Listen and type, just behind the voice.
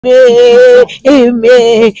Amen,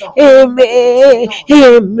 amen, amen,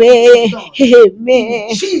 amen,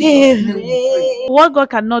 amen, amen. What God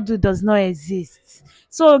cannot do does not exist.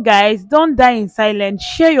 So, guys, don't die in silence.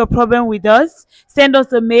 Share your problem with us. Send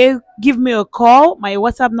us a mail. Give me a call. My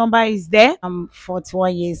WhatsApp number is there. I'm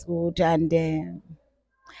 41 years old and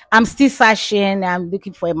I'm still searching. I'm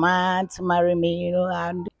looking for a man to marry me,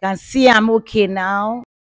 and you can see I'm okay now.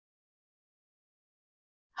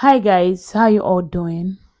 Hi, guys. How you all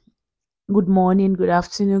doing? Good morning, good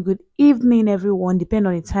afternoon, good evening, everyone. Depending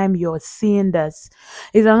on the time you're seeing this,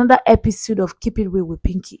 it's another episode of Keep It Real with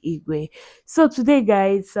Pinkyigwe. So today,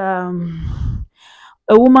 guys, a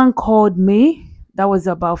woman called me. That was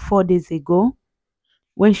about 4 days ago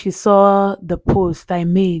when she saw the post I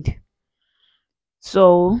made.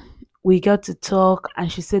 So we got to talk, and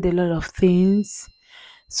she said a lot of things.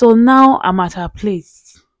 So now I'm at her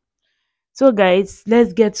place. So, guys,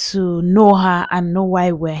 let's get to know her and know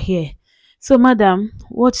why we're here. So, madam,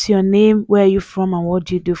 what's your name? Where are you from? And what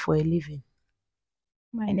do you do for a living?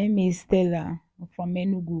 My name is Stella. I'm from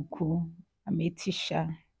Enugu. I'm a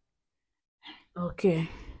teacher. Okay.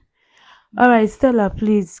 All right, Stella,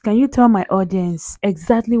 please, can you tell my audience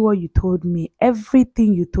exactly what you told me?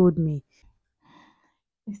 Everything you told me.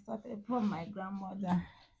 It started from my grandmother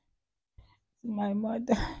to my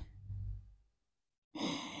mother.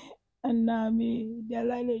 And now me, their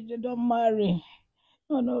lineage, they don't marry.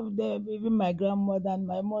 None of them, even my grandmother and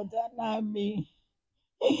my mother, now me.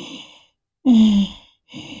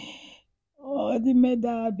 Oh, the men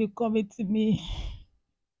that have been coming to me.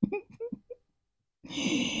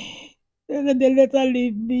 They later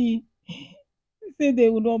leave me. Say they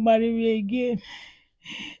will not marry me again.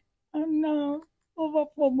 And now, over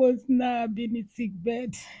 4 months now, I've been in sick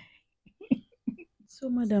bed. So,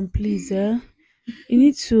 madam, please, you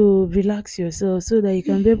need to relax yourself so that you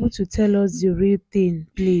can be able to tell us the real thing,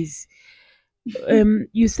 please.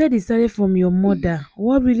 You said it started from your mother.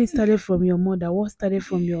 What really started from your mother? What started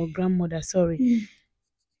from your grandmother? Sorry.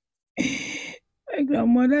 My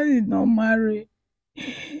grandmother is not married.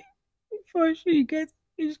 Before she gave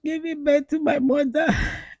birth to my mother.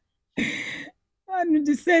 And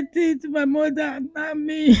the same thing to my mother and not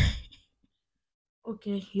me.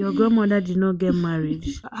 Okay, your grandmother did not get married.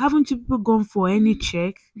 Haven't you people gone for any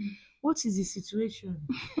check? What is the situation?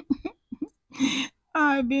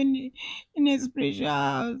 I've been in a spiritual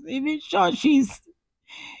house, even churches,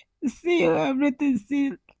 see everything,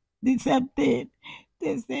 see the same thing.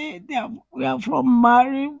 They say we are from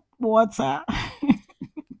married water.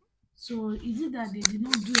 So is it that they did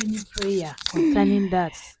not do any prayer concerning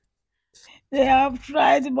that? They have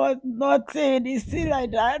tried, but nothing. It's still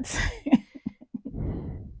like that.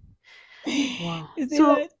 Wow. It's still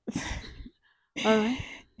So, like all right.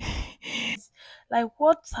 Like,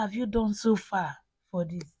 what have you done so far for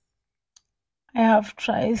this? I have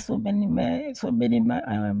tried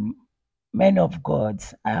men of God.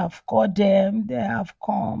 I have called them, they have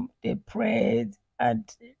come, they prayed, and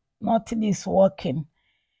nothing is working.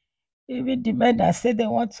 Even the men that said they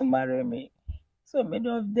want to marry me, so many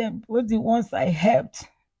of them, both the ones I helped,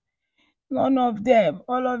 none of them,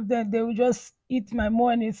 all of them, they will just eat my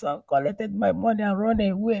money, so I collected my money and run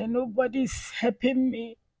away. Nobody's helping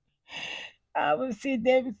me. I will see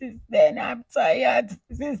them since then. I'm tired.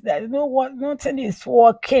 Since there's nothing is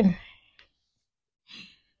working.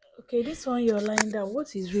 Okay, this one you're lying down.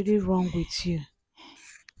 What is really wrong with you?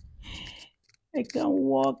 I can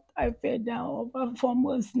walk. I fell down over 4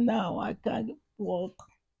 months now. I can't walk.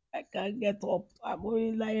 I can't get up. I'm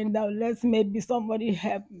only lying down. Let's maybe somebody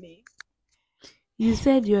help me. You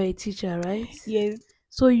said you're a teacher, right? Yes,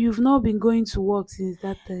 So you've not been going to work since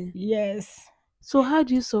that time. yes. So how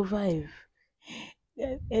do you survive?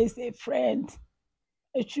 There's a friend,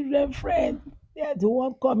 a children friend. They are the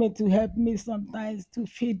one coming to help me sometimes to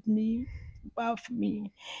feed me, to bath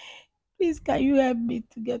me. Please, can you help me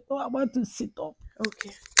to get up? I want to sit up.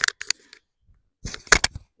 Okay.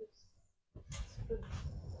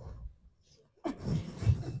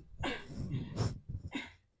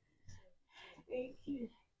 Thank you.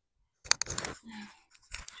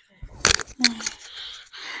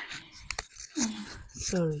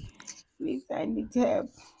 Sorry. Please, I need help.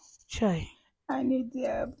 Try. I need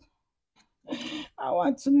help. I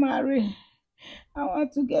want to marry. I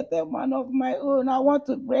want to get a man of my own. I want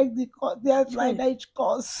to break their Try. lineage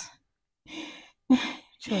curse.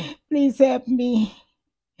 Try. Please help me.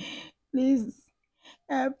 Please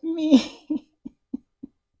help me.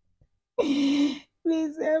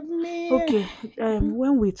 Please help me. Okay.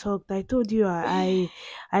 When we talked, I told you I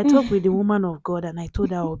talked with the woman of God, and I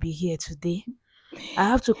told her I'll be here today. I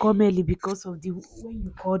have to come early because of the when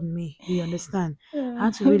you called me. You understand? I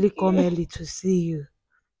had to really come early to see you.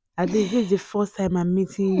 At least this is the first time I'm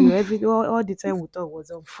meeting you. All the time we talk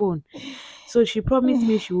was on phone. So she promised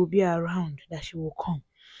me she will be around, that she will come.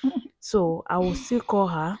 So I will still call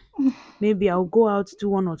her. Maybe I'll go out, do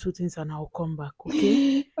one or two things, and I'll come back.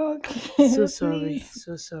 Okay? Okay. So sorry. Please.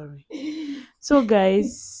 So sorry. So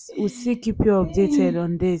guys, we'll still keep you updated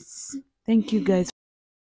on this. Thank you guys.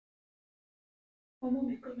 Oh,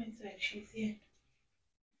 mommy, come inside. She's here.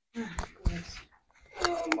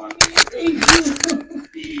 Oh, mommy, thank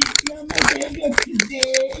you. You're my baby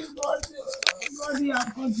today. God, you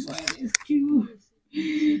have got my rescue.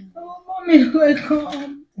 Oh, mommy,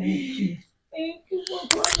 welcome. Thank you. Thank you for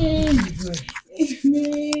coming.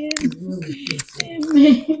 Amen.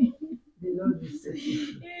 Amen. The Lord will set you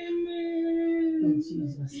free. Amen. In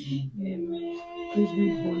Jesus' name. Amen. Please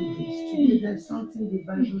read bondage. Today there's something the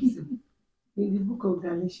Bible says in the book of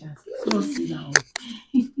Galatians. Not sit down.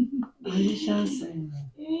 Galatians.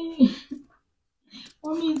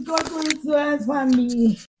 Mommy, is God going to answer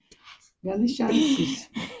me? Galatians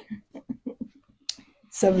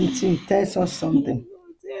 17 tells us something.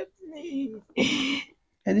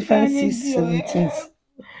 Galatians 6:17.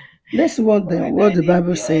 Let's see what the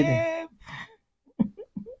Bible said.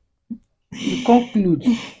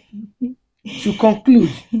 To conclude,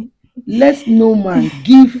 let no man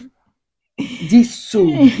give this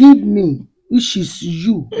soul, give me, which is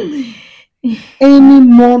you, any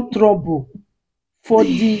more trouble, for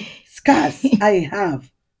the scars I have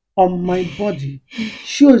on my body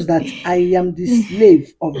shows that I am the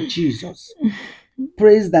slave of Jesus.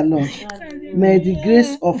 Praise the Lord. May the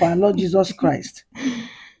grace of our Lord Jesus Christ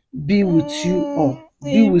be with you all.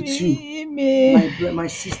 Be with you, my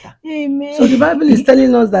sister. So the Bible is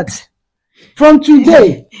telling us that from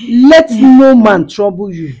today, let no man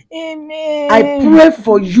trouble you. I pray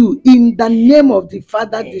for you in the name of the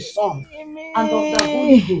Father, the Son, and of the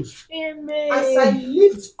Holy Ghost. As I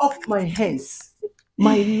lift up my hands,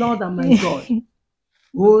 my Lord and my God.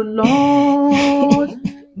 Oh Lord,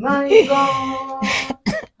 my God,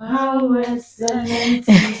 how excellent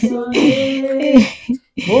is your name.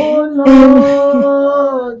 Oh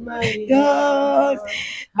Lord, my God,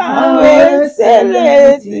 how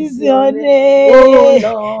excellent is your name. Oh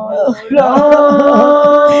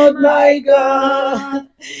Lord, my God,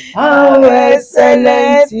 how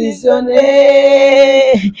excellent is your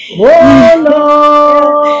name. Oh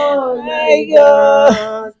Lord, my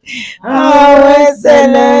God, how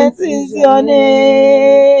excellent is your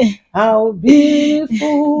name. How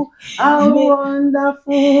beautiful, how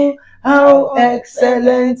wonderful, how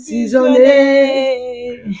excellent is your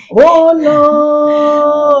name. Oh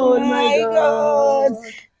Lord, my God,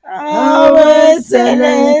 how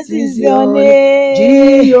excellent is your name.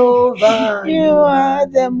 Jehovah, you are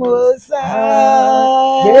the Most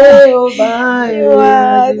High. Jehovah, you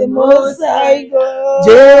are the Most High God.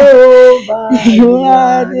 Jehovah, you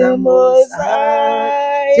are the Most High.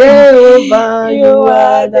 Jehovah, you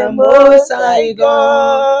are the Most High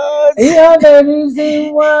God. You are the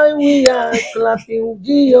reason why we are clapping.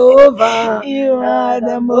 Jehovah, you are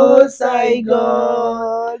the Most High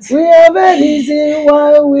God. We are the reason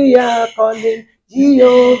why we are calling.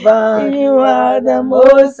 Jehovah, you are the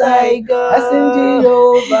Most High God. I sing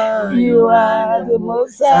Jehovah, you are the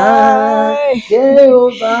Most High.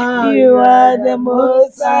 Jehovah, you are the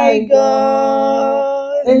Most High God.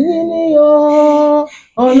 Ẹ̀yin ni o,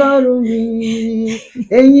 Ọlọ́run mi,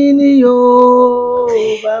 ẹ̀yin ni o,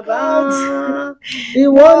 Bàbá.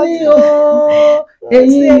 Ìwọ ni o,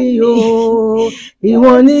 ẹ̀yin ni o,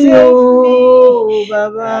 ìwọ ni o,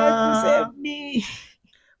 Bàbá.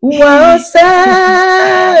 Wà ó sẹ́,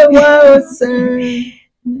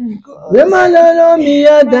 wé má lọ́lọ́ mi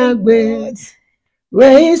àdàgbé, wé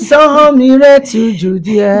sọ mi rẹ̀ tuju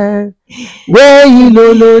díẹ̀, wé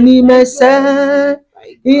ìlòlò ní mẹ́sẹ̀,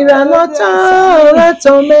 ìrànà tán rẹ̀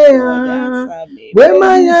tán mẹ́hàn, wé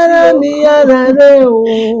má yára mi yára rẹ̀ o,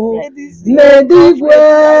 mẹ́dígbé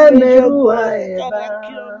mẹ́rù àẹ̀bá,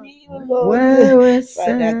 wẹ́wẹ́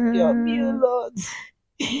sẹ́.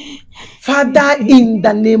 Father, in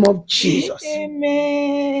the name of Jesus,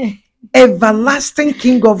 amen. Everlasting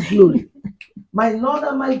King of glory, my Lord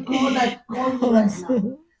and my God, I call you right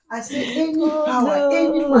now. I say, any power,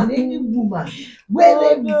 any man, any woman,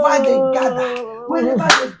 wherever they gather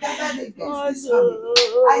against this family,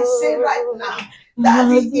 I say right now,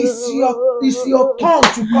 Daddy, it's your turn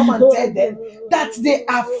to come and tell them that they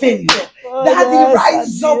are failure. Daddy,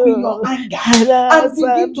 rise up in your anger and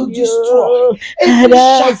begin to destroy every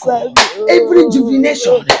shackle, every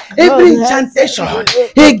divination, every incantation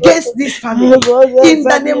against this family in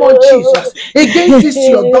the name of Jesus, against this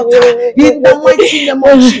your daughter in the mighty name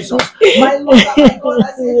of Jesus. My Lord and my God,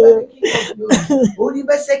 I say by the King of Glory.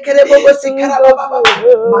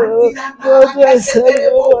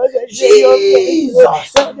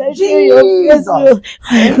 Jesus, Jesus,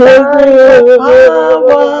 send down your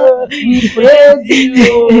power. We praise you,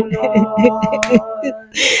 Lord.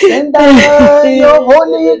 Send down your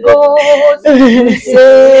Holy Ghost. We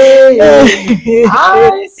say,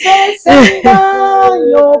 I say, send down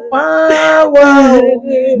your power.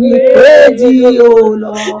 We praise you,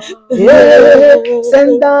 Lord. Yeah.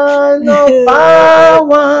 Send down your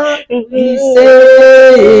power. We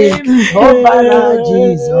say, Obara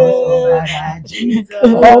Jesus, Obara Jesus,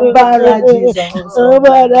 Obara Jesus,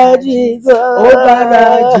 Obara Jesus,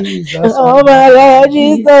 Obara Jesus, Obara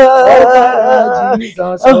Jesus, Obara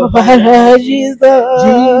Jesus, Obara Jesus,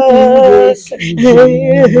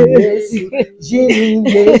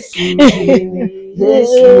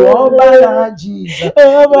 Jesus, Obara Jesus,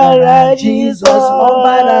 Obara Jesus,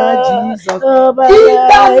 Obara Jesus, in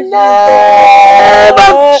the name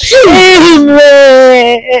of Jesus.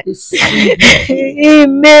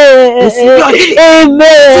 Amen. Receive your healing.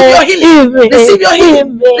 Amen. Receive your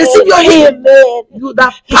healing. Receive your healing. You,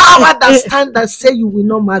 that power that stand and say you will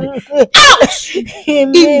not marry, out in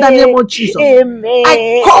the name of Jesus.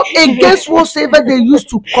 I come against whatsoever they used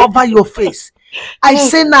to cover your face. I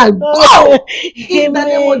say now, go in the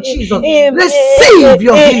name of Jesus. Receive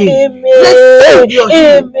your healing. Receive your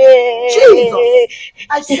healing. Jesus,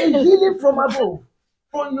 I say healing from above.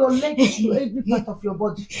 From your legs to every part of your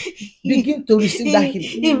body, begin to receive that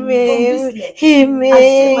healing. From this leg, I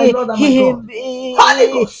say, my Lord and my God, Holy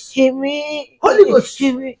Ghost, Holy Ghost,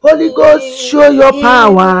 Holy Ghost, show your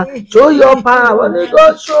power, show your power. Holy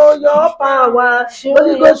Ghost, show your power.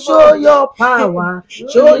 Holy Ghost, show your power,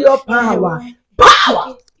 show your power.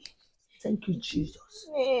 Power. Thank you, Jesus.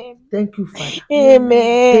 Thank you, Father.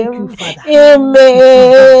 Amen. Thank you, Father.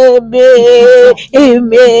 Amen. Amen.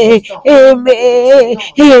 Amen. Amen.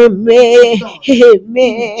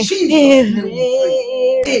 Amen. Jesus' name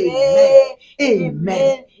we pray.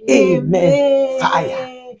 Amen. Amen. Fire.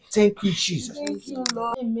 Thank you, Jesus. Thank you,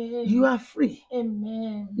 Lord. Amen. You are free.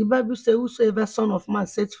 Amen. The Bible says, whosoever Son of Man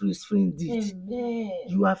sets free is free indeed. Amen.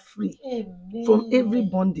 You are free. Amen. From every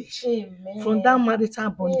bondage. Amen. From that marital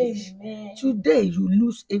bondage. Amen. Today you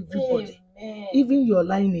lose everybody. Amen. Even your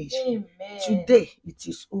lineage. Amen. Today it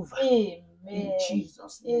is over. Amen. In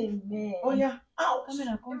Jesus' name. Amen. Oh yeah. Out.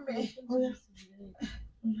 Amen. Oh yeah.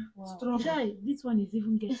 Wow. This one is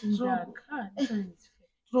even getting dark. This one is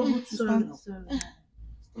struggle to stand up.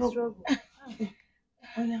 Struggle.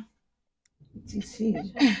 Oh yeah. It is here.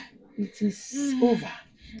 It is over.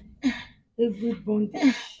 Every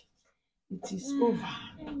bondage. It is over.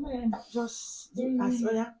 Amen. Just as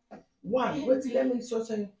oh yeah. One. Wait till let me show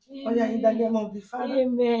you. Oh yeah, in the name of the Father.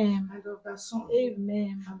 Amen. And of the Son.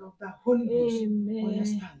 Amen. And of the Holy Ghost. Amen.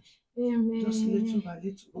 Understand? Amen. Just little by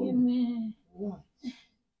little. Amen. 1,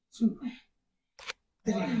 2,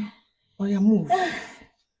 3. Oh yeah, move.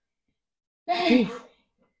 Move.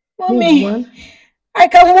 Mommy, move 1. I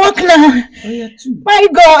can walk now. Oh yeah, 2. My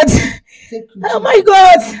God. Oh my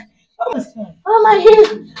God. Oh my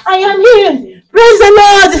healed. I am healed. Praise the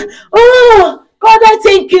Lord. Oh God, I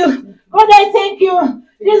thank you. God, I thank you.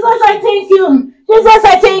 Jesus, I thank you. Jesus,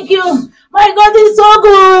 I thank you. My God is so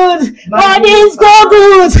good. God is so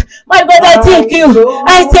good. My God, I thank you.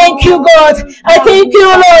 I thank you, God. I thank you,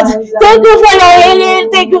 Lord. Thank you for your healing.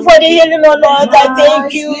 Thank you for the healing, oh Lord. I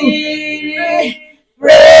thank you.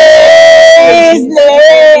 Praise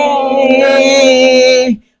name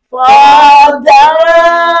for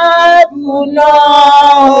that who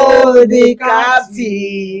know the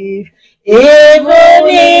captive, even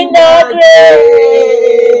in the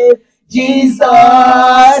grave.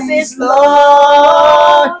 Jesus is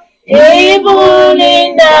Lord, even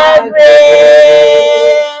in the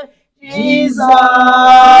grave.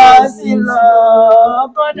 Jesus is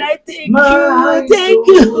Lord. God, I thank you. Thank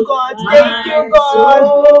you, God. Thank you, God.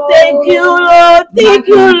 Thank you, Lord. Thank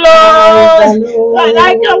you, Lord. God, I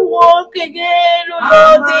can walk again.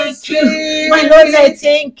 Lord, thank you. My Lord, I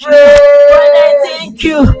thank you. God, I thank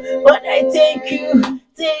you. God, I thank you.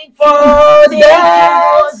 Thank you. For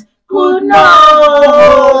that could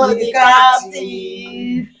know the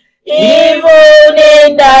captive, even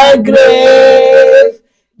in the grave.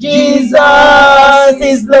 Jesus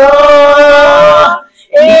is Lord.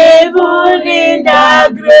 even in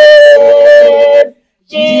the grave,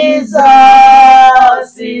 Jesus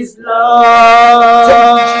is Lord.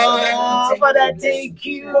 Father, thank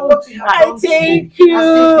you. I thank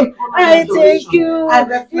you. I thank you.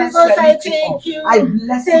 Jesus, I thank you. I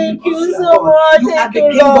bless you. Thank you so much. Thank you,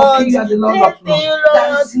 Lord. Thank you, Lord.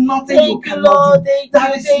 There is nothing you Thank you, cannot Lord. do. Thank There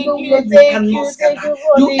you, is thank no you, way you thank cannot you, scatter. thank you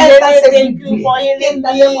for You the enter healing. every Thank you day for in healing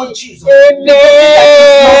the name of me. Jesus. You think that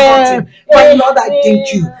it's not nothing. My Lord, I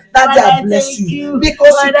thank you. Daddy, I bless you.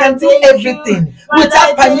 Because you can do everything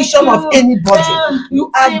without permission of anybody.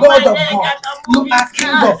 You are God of God. You are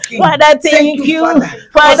King of Kings. Father, thank you. Father,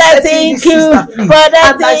 for Father, setting thank this you. sister free. Father,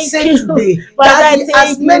 And I thank say you. today, Father, Daddy, as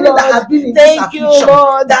thank you, many that Lord. have been in this Thank you, affliction,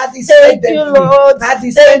 Lord. Daddy, set Thank them you, free. Lord.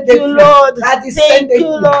 Daddy, set Thank them you, free. Lord. Daddy, set Thank them you,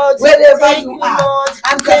 free. Lord. Wherever Thank you you, are, Lord.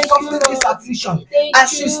 and you are Thank you, suffering this Lord. affliction, Thank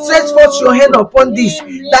as you you. stretch forth your hand upon this,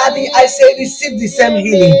 Daddy, I say receive the same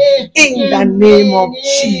healing in the name of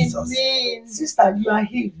Jesus. Sister, you are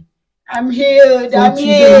healed. I'm healed. From I'm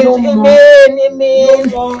today, healed. no more. Amen. Amen. No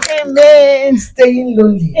more Amen. staying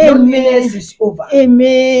lonely. Amen. Loneliness is over.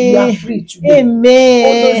 Amen. You are free today. Amen.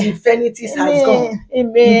 All those infirmities has gone.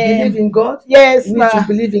 Amen. You believe in God? Yes, You need to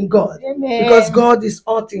believe in God. Amen. Because God is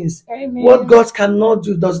all things. Amen. What God cannot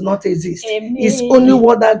do does not exist. Amen. It's only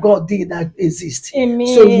what that God did that exists. Amen.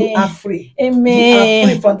 So you are free. Amen. You are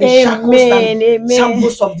free from the shackles and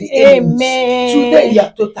shambles of the enemies. Today you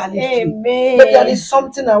are totally free. Amen. But there is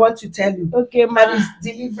something I want to tell you. Okay, ma. That is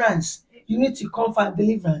deliverance. You need to come for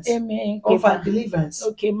deliverance. Amen. Come Okay, for ma. deliverance.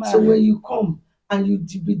 Okay, ma. So when you come and you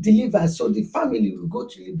be delivered, so the family will go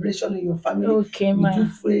to liberation in your family. Okay, we ma. do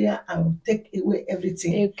prayer and we take away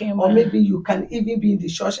everything. Okay, ma. Or maybe you can even be in the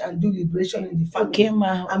church and do liberation in the family. Okay,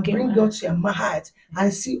 ma. And Okay, bring ma. God to your heart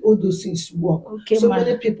and see all those things work. Okay, so ma.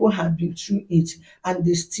 many people have been through it and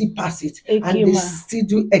they still pass it. Okay, and they ma. still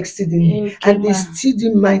do exceedingly. Okay, and they ma. still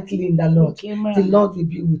do mightily in the Lord. Okay, ma. The Lord will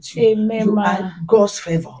be with you. Amen, You ma. are God's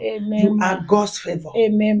favor. Amen, You ma. are God's favor.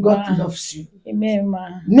 Amen, God ma. loves you. Amen, ma.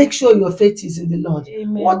 Make sure your faith is in the Lord.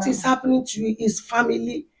 Amen, What ma. is happening to you is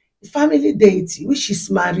family deity, which is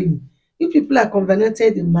marine. You people are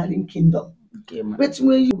covenanted in marine kingdom. Okay, ma. But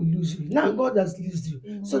when you will lose you, now God has loosed you,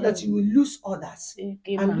 Amen. so that you will lose others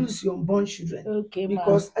Okay, and ma. lose your unborn children. Okay, ma.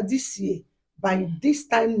 Because this year, by this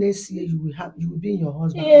time next year, you will be in your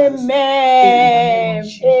husband's house. Amen.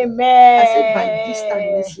 Amen. I said by this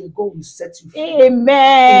time next year, God will set you free.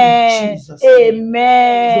 Amen. In Jesus' name.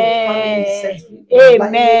 Amen. Your family is set free. Your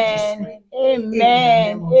lineage is Amen. free. Amen. In the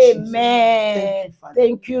name of Jesus. Amen. Thank you, Father.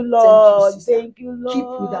 Thank you, Lord. sister. Thank you, Lord. Keep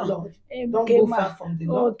with the Lord. Don't Okay, go ma. far from the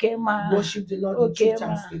Lord. Okay, ma. Worship the Lord Okay, in truth ma.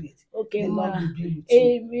 and spirit. Okay, The ma. Lord will be with you.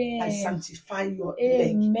 Amen. I sanctify your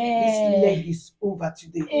leg. Amen. This leg is over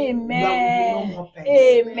today. Amen. There will be no more pains.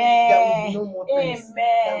 Amen. There will be no more pains. Amen.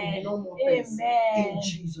 There will be no more pains. Amen. In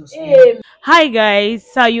Jesus' name. Hi guys,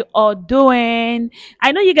 how you all doing?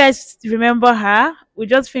 I know you guys remember her. We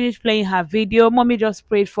just finished playing her video. Mommy just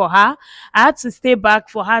prayed for her. I had to stay back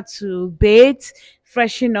for her to bathe,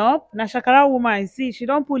 freshen up. Now Shakara woman, see, she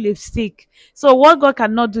don't put lipstick. So what God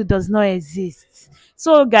cannot do does not exist.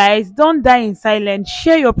 So guys, don't die in silence.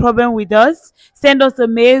 Share your problem with us. Send us a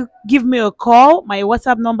mail. Give me a call. My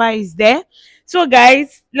WhatsApp number is there. So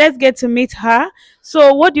guys, let's get to meet her.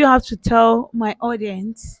 So what do you have to tell my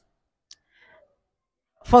audience?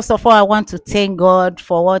 First of all, I want to thank God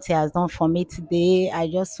for what He has done for me today. I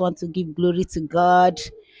just want to give glory to God.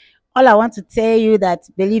 All I want to tell you that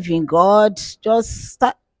believe in God. Just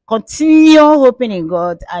continue hoping in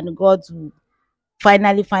God, and God will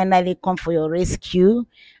finally come for your rescue.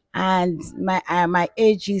 And my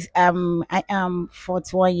age is I am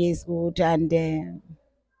 41 years old, and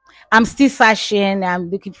I'm still searching. I'm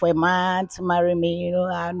looking for a man to marry me.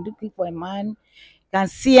 I'm looking for a man. You can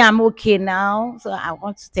see I'm okay now, so I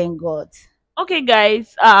want to thank God. Okay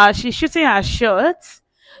guys, she's shooting her shot.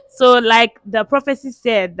 So like the prophecy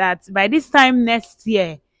said that by this time next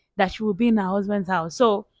year that she will be in her husband's house.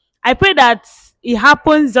 So I pray that it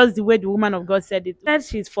happens just the way the woman of God said it. That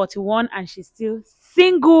she's 41 and she's still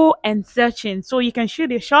single and searching. So you can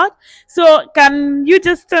shoot a shot. So can you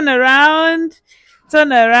just turn around?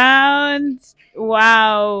 Turn around.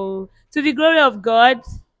 Wow. To the glory of God.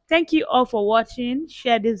 Thank you all for watching.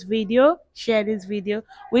 Share this video. Share this video.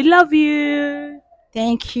 We love you.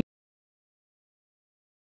 Thank you.